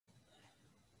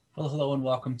Well, hello and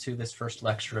welcome to this first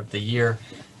lecture of the year.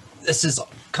 This is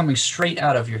coming straight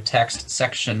out of your text,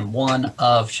 section 1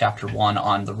 of chapter 1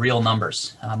 on the real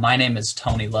numbers. My name is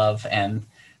Tony Love, and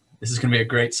this is going to be a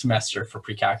great semester for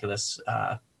pre-calculus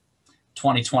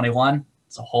 2021.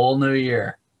 It's a whole new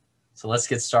year. So let's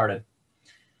get started.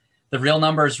 The real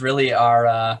numbers really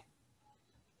are,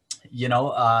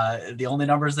 the only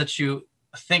numbers that you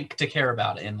think to care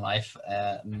about in life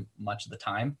much of the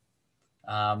time.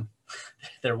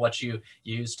 They're what you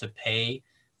use to pay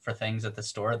for things at the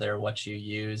store. They're what you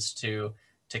use to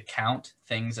count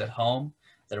things at home.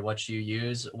 They're what you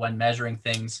use when measuring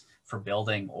things for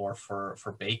building or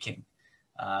for baking.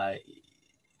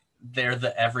 They're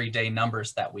the everyday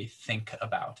numbers that we think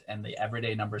about and the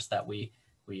everyday numbers that we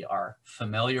are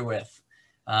familiar with.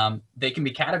 They can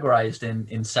be categorized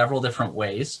in several different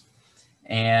ways.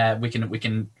 And we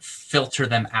can filter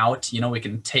them out. We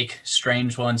can take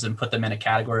strange ones and put them in a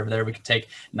category over there. We can take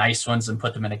nice ones and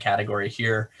put them in a category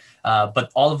here. But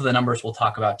all of the numbers we'll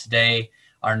talk about today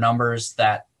are numbers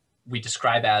that we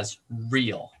describe as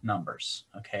real numbers,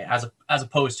 okay, as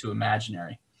opposed to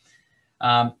imaginary.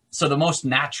 So the most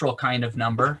natural kind of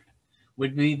number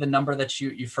would be the number that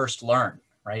you first learn,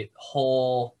 right?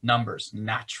 Whole numbers,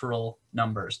 natural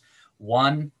numbers.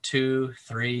 1, 2,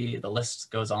 3, the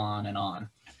list goes on and on.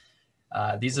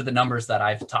 These are the numbers that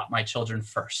I've taught my children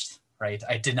first, right?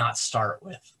 I did not start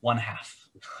with 1/2.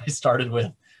 I started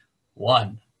with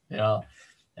 1, and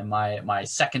my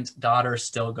second daughter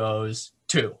still goes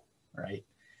 2, right?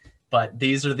 But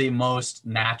these are the most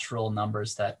natural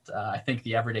numbers that I think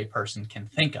the everyday person can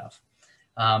think of.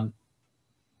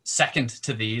 Second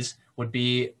to these would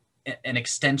be an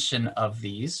extension of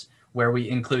these where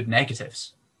we include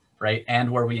negatives, right?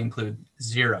 And where we include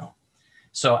 0.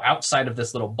 So outside of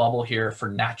this little bubble here for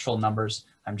natural numbers,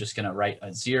 I'm just going to write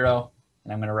a 0,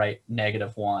 and I'm going to write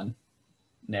 -1,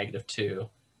 -2, ...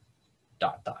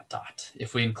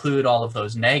 If we include all of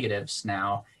those negatives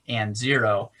now and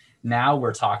 0, now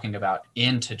we're talking about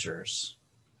integers.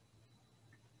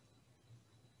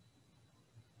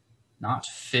 Not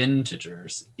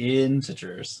fintegers,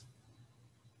 integers.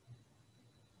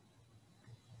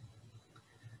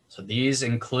 So these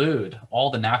include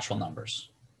all the natural numbers,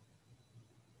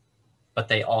 but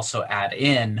they also add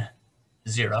in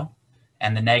 0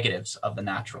 and the negatives of the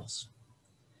naturals.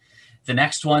 The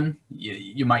next one,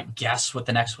 you might guess what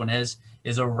the next one is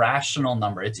a rational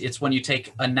number. It's when you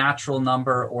take a natural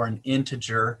number or an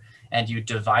integer and you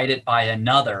divide it by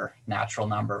another natural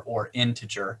number or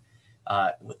integer,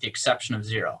 with the exception of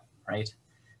 0, right?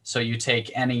 So you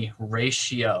take any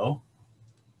ratio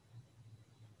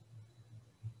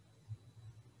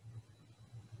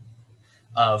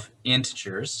of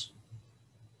integers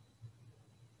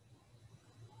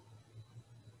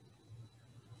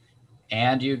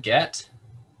and you get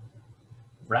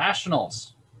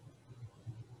rationals.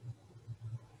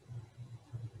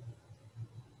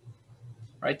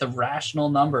 Right, the rational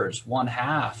numbers,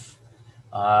 1/2,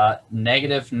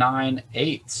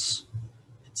 -9/8,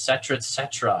 etc.,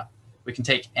 etc. We can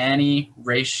take any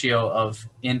ratio of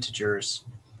integers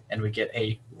and we get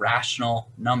a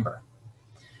rational number.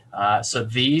 So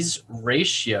these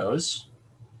ratios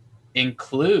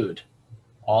include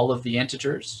all of the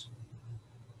integers,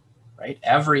 right?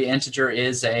 Every integer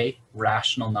is a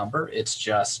rational number. It's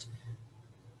just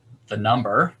the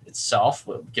number itself.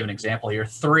 We'll give an example here.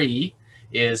 3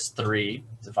 is 3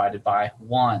 divided by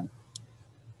 1,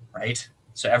 right?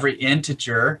 So every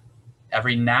integer,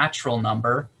 every natural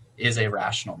number is a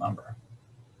rational number.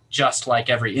 Just like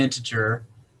every integer,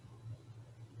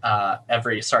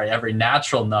 every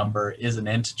natural number is an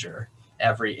integer.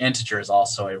 Every integer is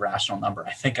also a rational number.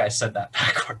 I think I said that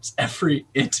backwards. Every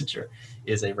integer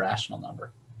is a rational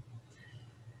number.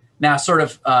 Now, sort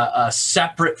of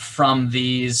separate from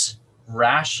these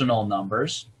rational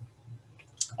numbers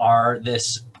are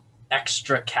this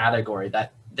extra category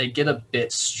that they get a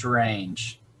bit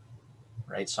strange,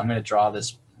 right? So I'm going to draw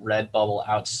this red bubble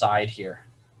outside here.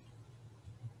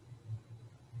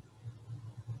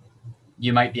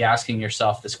 You might be asking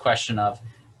yourself this question of,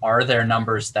 are there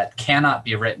numbers that cannot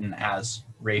be written as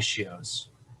ratios,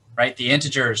 right? The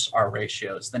integers are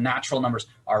ratios. The natural numbers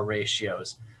are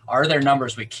ratios. Are there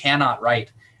numbers we cannot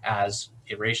write as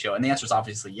a ratio? And the answer is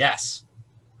obviously yes,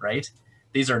 right?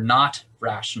 These are not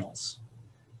rationals.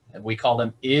 We call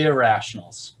them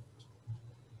irrationals.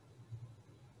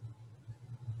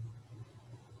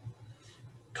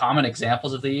 Common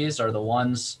examples of these are the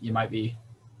ones you might be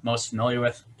most familiar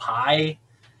with. Pi,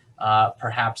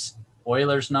 perhaps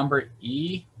Euler's number,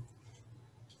 E,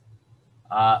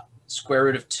 square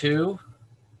root of 2,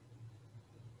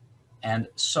 and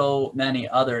so many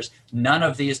others. None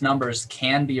of these numbers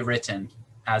can be written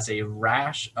as a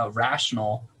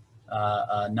rational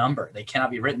number. They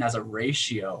cannot be written as a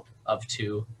ratio of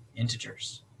two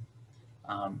integers.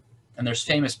 And there's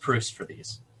famous proofs for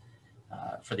these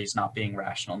not being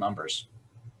rational numbers.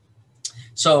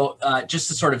 So just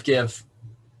to sort of give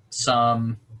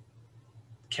some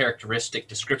characteristic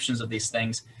descriptions of these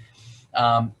things,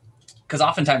 because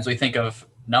oftentimes we think of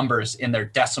numbers in their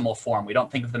decimal form. We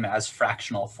don't think of them as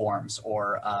fractional forms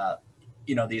or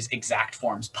these exact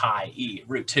forms, pi, e,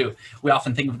 root 2. We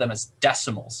often think of them as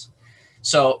decimals.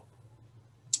 So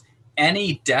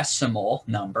any decimal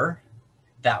number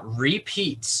that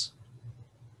repeats,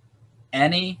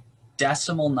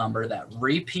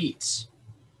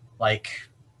 like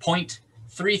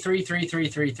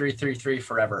 0.33333333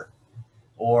 forever,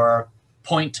 or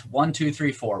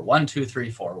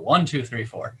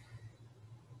 0.1234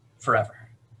 forever.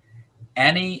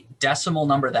 Any decimal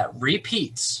number that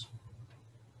repeats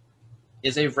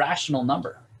is a rational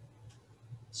number.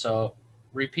 So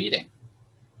repeating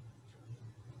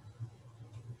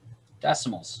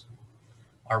decimals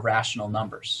are rational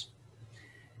numbers.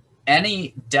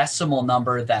 Any decimal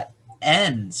number that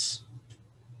ends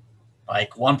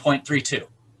like 1.32,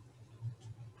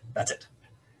 that's it.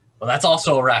 Well, that's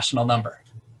also a rational number,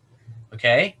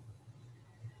 okay?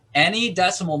 Any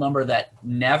decimal number that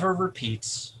never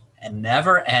repeats and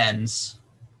never ends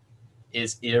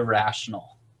is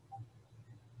irrational.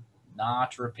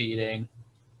 Not repeating,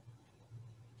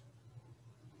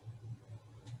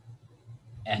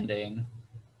 ending,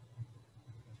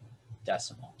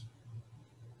 decimal.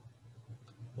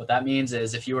 What that means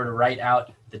is if you were to write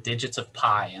out the digits of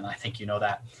pi, and I think you know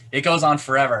that, it goes on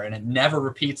forever and it never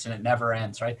repeats and it never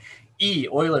ends, right? E,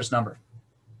 Euler's number,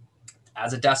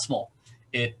 as a decimal,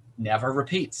 it never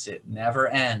repeats, it never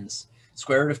ends.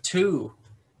 Square root of 2,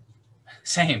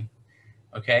 same.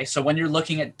 Okay, so when you're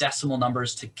looking at decimal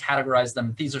numbers to categorize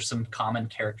them, these are some common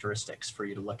characteristics for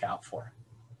you to look out for.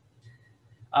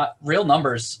 Real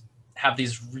numbers have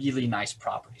these really nice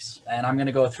properties, and I'm going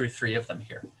to go through 3 of them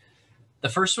here. The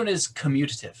first one is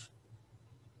commutative.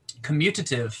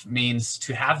 Commutative means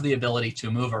to have the ability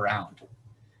to move around.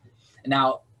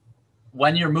 Now,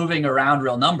 when you're moving around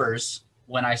real numbers,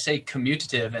 when I say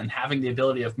commutative and having the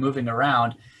ability of moving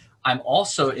around, I'm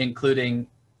also including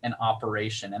an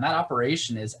operation, and that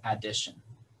operation is addition.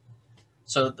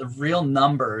 So the real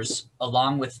numbers,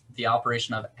 along with the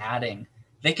operation of adding,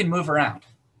 they can move around.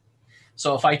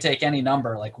 So if I take any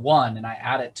number like 1 and I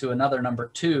add it to another number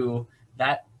 2,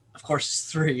 that of course is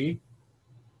 3.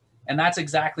 And that's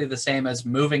exactly the same as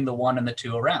moving the 1 and the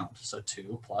 2 around. So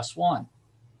 2 plus 1.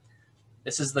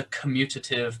 This is the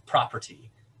commutative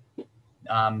property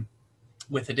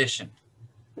with addition.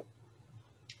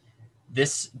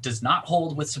 This does not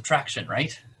hold with subtraction,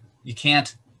 right? You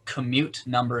can't commute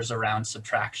numbers around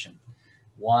subtraction.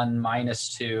 1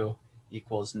 minus 2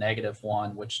 equals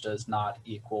 -1, which does not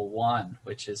equal 1,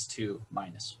 which is 2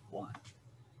 minus 1.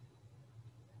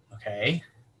 Okay.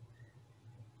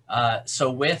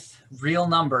 So with real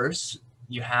numbers,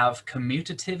 you have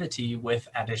commutativity with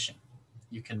addition.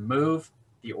 You can move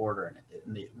the order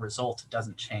and the result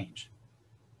doesn't change.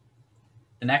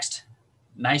 The next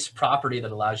nice property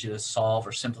that allows you to solve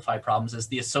or simplify problems is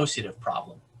the associative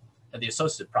problem, the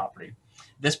associative property.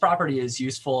 This property is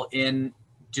useful in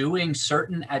doing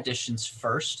certain additions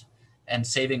first and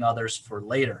saving others for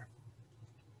later,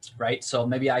 right? So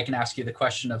maybe I can ask you the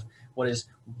question of what is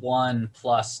 1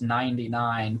 plus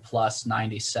 99 plus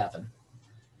 97,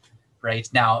 right?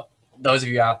 Now, those of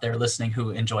you out there listening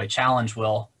who enjoy challenge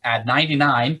will add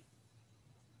 99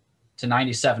 to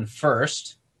 97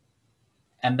 first,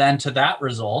 and then to that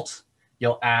result,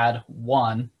 you'll add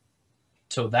 1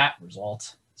 to that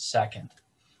result second,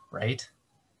 right?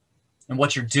 And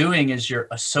what you're doing is you're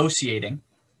associating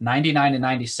 99 and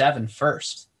 97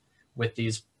 first with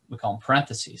these, we call them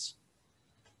parentheses.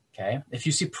 Okay, if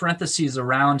you see parentheses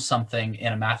around something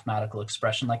in a mathematical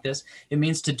expression like this, it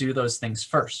means to do those things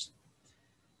first.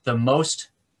 The most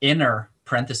inner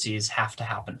parentheses have to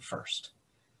happen first.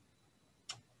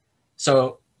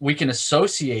 So we can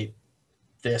associate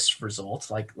this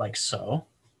result like so,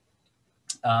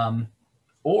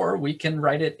 or we can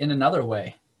write it in another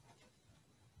way.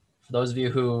 For those of you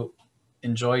who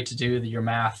enjoy to do your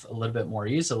math a little bit more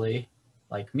easily,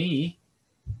 like me,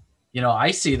 you know,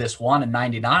 I see this 1 and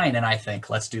 99 and I think,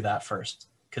 let's do that first.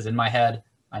 Because in my head,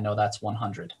 I know that's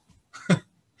 100.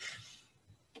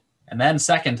 And then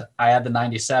second, I add the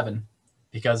 97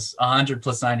 because 100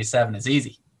 plus 97 is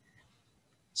easy.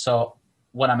 So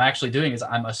what I'm actually doing is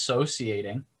I'm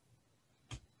associating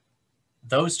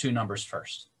those two numbers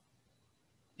first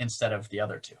instead of the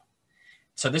other two.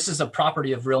 So this is a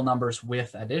property of real numbers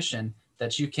with addition,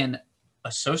 that you can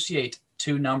associate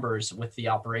two numbers with the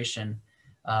operation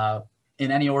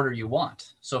in any order you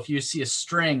want. So if you see a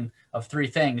string of three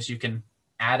things, you can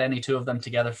add any two of them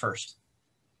together first.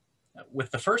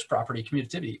 With the first property,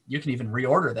 commutativity, you can even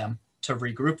reorder them to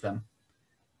regroup them.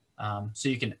 So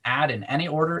you can add in any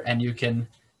order, and you can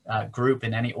group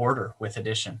in any order with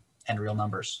addition and real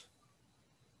numbers.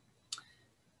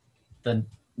 The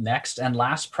next and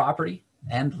last property,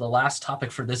 and the last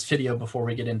topic for this video before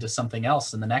we get into something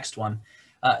else in the next one,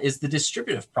 is the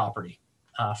distributive property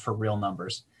for real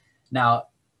numbers. Now,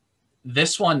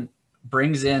 this one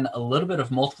brings in a little bit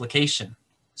of multiplication.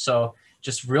 So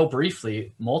just real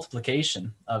briefly,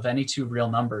 multiplication of any two real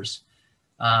numbers.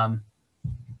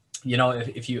 You know,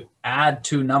 if you add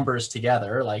two numbers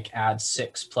together, like add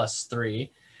 6 plus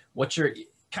 3, what you're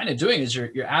kind of doing is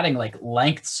you're adding like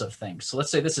lengths of things. So let's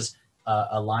say this is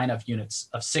a line of units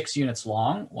of 6 units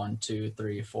long, 1, 2,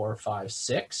 3, 4, 5,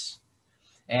 6.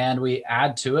 And we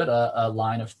add to it a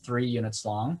line of 3 units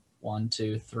long, 1,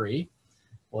 2, 3.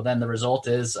 Well, then the result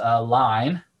is a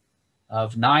line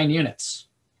of 9 units.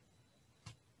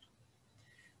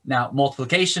 Now,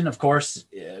 multiplication, of course,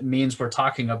 means we're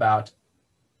talking about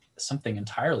something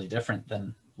entirely different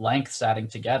than lengths adding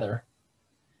together.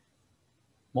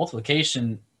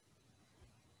 Multiplication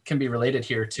can be related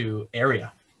here to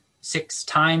area. 6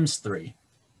 times 3,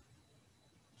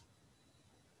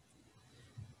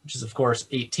 which is, of course,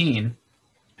 18.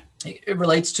 It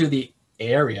relates to the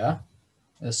area,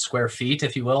 the square feet,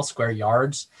 if you will, square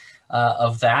yards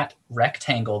of that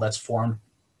rectangle that's formed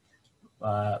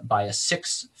by a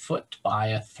 6 foot by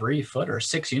a 3 foot, or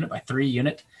 6 unit by 3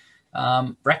 unit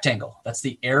rectangle. That's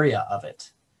the area of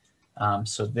it.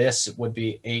 So this would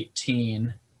be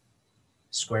 18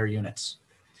 square units.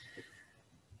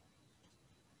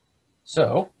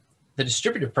 So the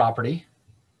distributive property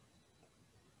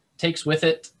takes with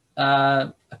it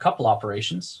a couple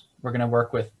operations. We're going to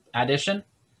work with addition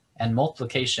and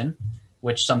multiplication,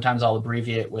 which sometimes I'll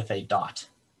abbreviate with a dot.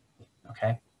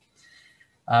 Okay.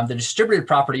 The distributive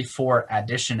property for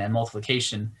addition and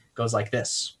multiplication goes like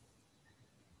this.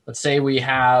 Let's say we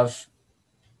have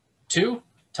 2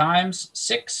 times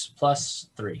 6 plus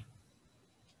 3.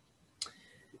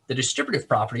 The distributive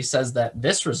property says that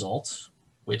this result,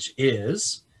 which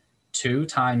is 2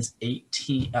 times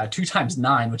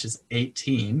 9, which is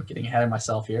 18, getting ahead of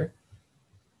myself here.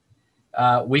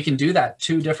 We can do that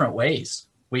 2 different ways.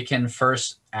 We can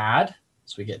first add,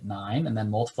 so we get 9, and then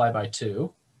multiply by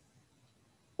 2.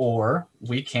 Or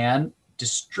we can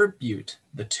distribute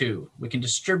the 2. We can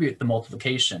distribute the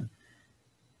multiplication.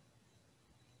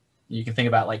 You can think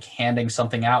about like handing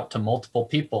something out to multiple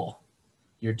people.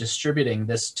 You're distributing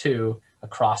this 2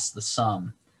 across the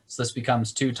sum. So this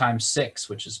becomes 2 times 6,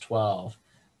 which is 12,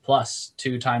 plus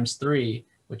 2 times 3,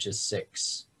 which is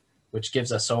 6, which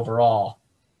gives us overall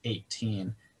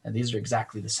 18. And these are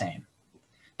exactly the same.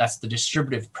 That's the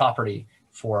distributive property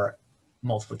for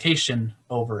multiplication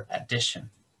over addition.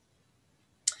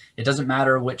 It doesn't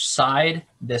matter which side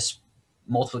this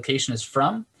multiplication is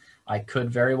from. I could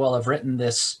very well have written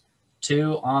this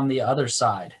 2 on the other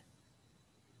side.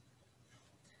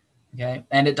 Okay,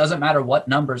 and it doesn't matter what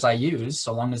numbers I use,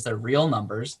 so long as they're real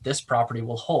numbers, this property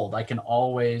will hold. I can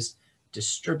always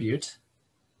distribute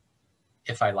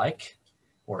if I like,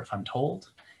 or if I'm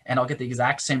told, and I'll get the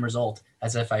exact same result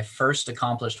as if I first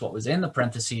accomplished what was in the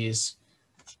parentheses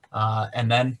and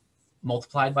then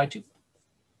multiplied by 2.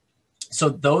 So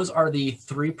those are the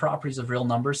 3 properties of real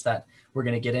numbers that we're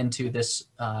going to get into this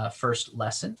first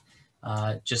lesson.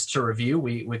 Just to review,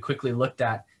 we quickly looked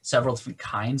at several different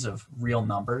kinds of real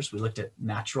numbers. We looked at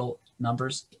natural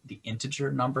numbers, the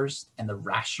integer numbers, and the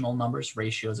rational numbers,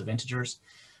 ratios of integers.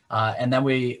 And then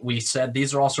we said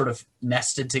these are all sort of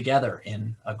nested together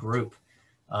in a group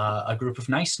of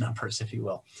nice numbers, if you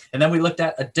will. And then we looked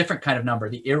at a different kind of number,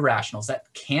 the irrationals,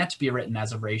 that can't be written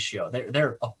as a ratio.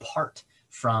 They're apart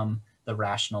from the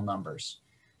rational numbers.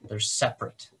 They're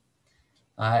separate.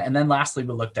 And then lastly,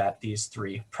 we looked at these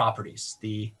 3 properties,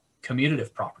 the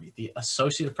commutative property, the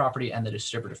associative property, and the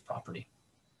distributive property.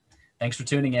 Thanks for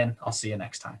tuning in. I'll see you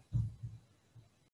next time.